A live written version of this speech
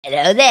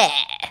Hello there!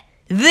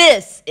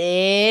 This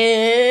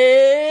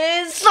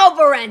is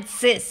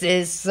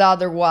Huttese,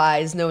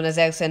 otherwise known as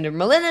Alexander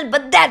Malinin,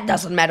 but that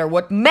doesn't matter.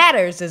 What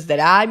matters is that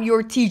I'm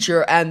your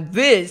teacher, and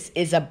this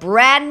is a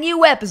brand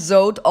new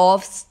episode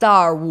of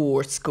Star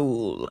Wars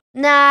School.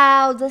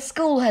 Now, the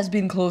school has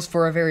been closed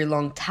for a very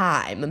long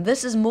time, and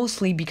this is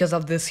mostly because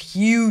of this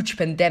huge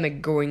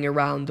pandemic going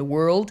around the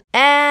world,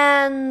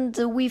 and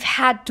we've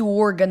had to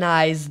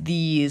organize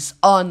these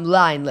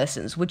online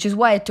lessons, which is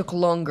why it took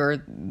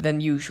longer than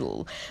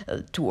usual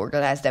to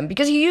organize them,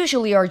 because you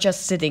usually are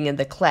just sitting in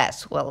the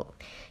class. Well,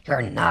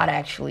 you're not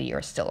actually,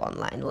 you're still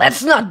online.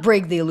 Let's not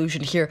break the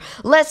illusion here.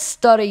 Let's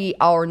study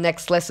our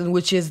next lesson,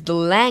 which is the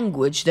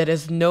language that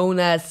is known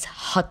as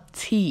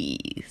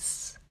Huttese.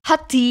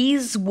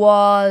 Huttese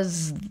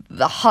was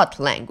the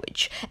Hutt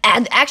language,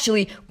 and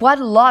actually quite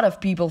a lot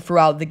of people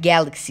throughout the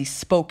galaxy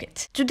spoke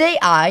it. Today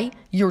I,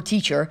 your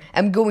teacher,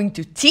 am going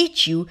to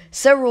teach you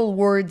several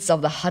words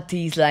of the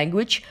Huttese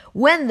language,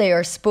 when they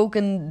are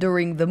spoken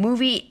during the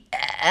movie,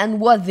 and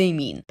what they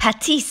mean.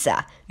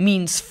 Huttese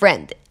means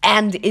friend,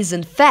 and is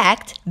in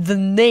fact the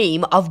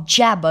name of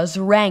Jabba's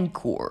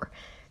Rancor.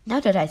 Now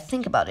that I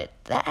think about it,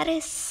 that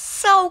is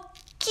so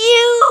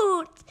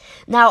cute!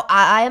 Now,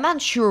 I am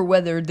unsure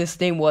whether this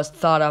name was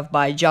thought of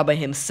by Jabba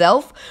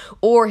himself,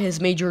 or his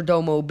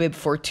majordomo Bib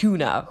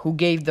Fortuna, who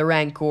gave the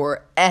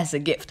Rancor as a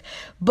gift.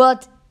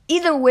 But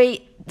either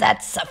way,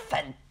 that's a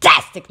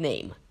fantastic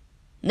name.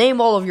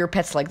 Name all of your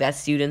pets like that,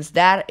 students.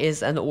 That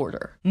is an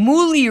order.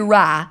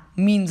 Mulira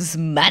means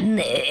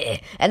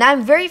money, and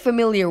I'm very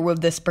familiar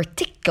with this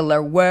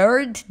particular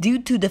word due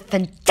to the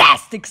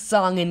fantastic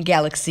song in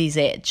Galaxy's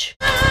Edge.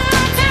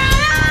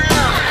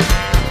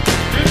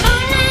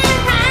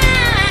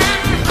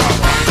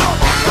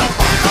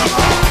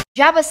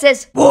 Jabba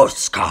says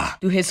 "Voska"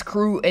 to his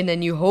crew in A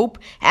New Hope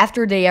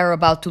after they are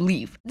about to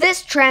leave.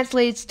 This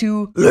translates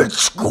to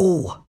 "Let's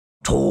go!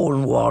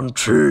 Turn 1,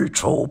 2,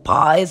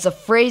 Tropa" is a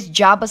phrase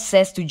Jabba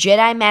says to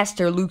Jedi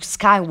Master Luke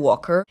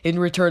Skywalker in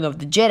Return of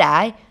the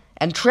Jedi,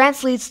 and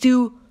translates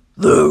to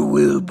 "There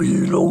will be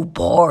no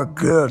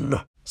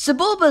bargain."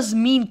 Sebulba's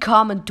mean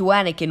comment to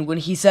Anakin when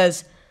he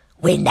says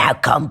 "We now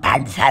come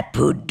Panther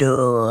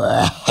Pudu"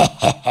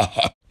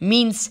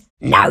 means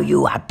 "Now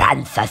you are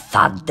Panther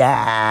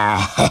Thunder."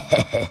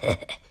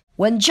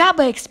 When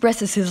Jabba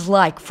expresses his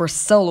like for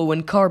Solo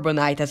and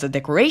Carbonite as a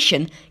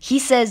decoration, he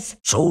says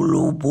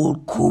 "Solo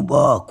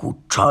Bulkuba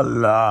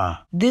Kuchala."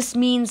 This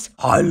means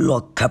 "I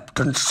like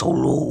Captain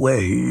Solo where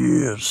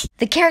he is."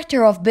 The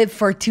character of Bib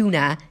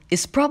Fortuna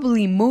is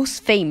probably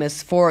most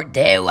famous for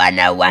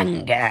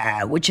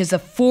Dewanawanga, which is a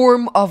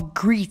form of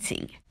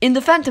greeting. In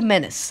The Phantom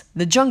Menace,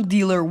 the junk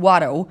dealer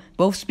Watto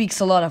both speaks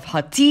a lot of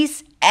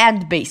Huttese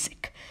and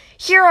Basic.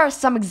 Here are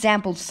some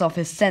examples of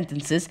his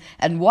sentences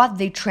and what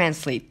they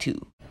translate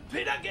to.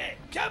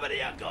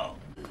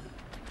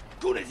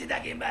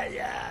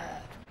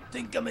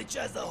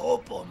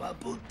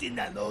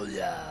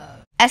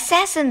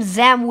 Assassin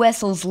Zam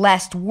Wessel's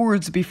last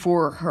words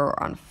before her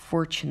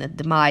unfortunate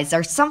demise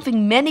are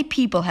something many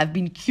people have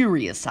been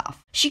curious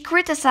of. She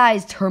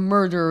criticized her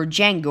murderer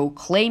Django,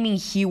 claiming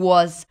he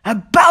was a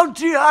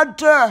bounty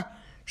hunter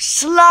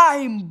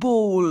slime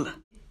ball.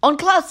 On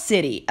Cloud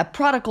City, a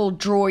prodigal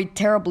droid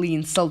terribly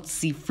insults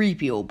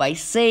C-3PO by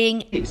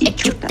saying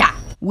 "Echuta,"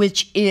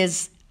 which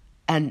is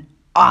an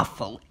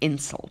awful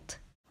insult.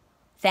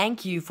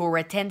 Thank you for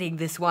attending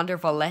this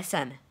wonderful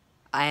lesson.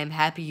 I am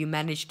happy you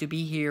managed to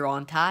be here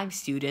on time,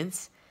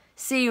 students.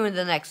 See you in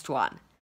the next one.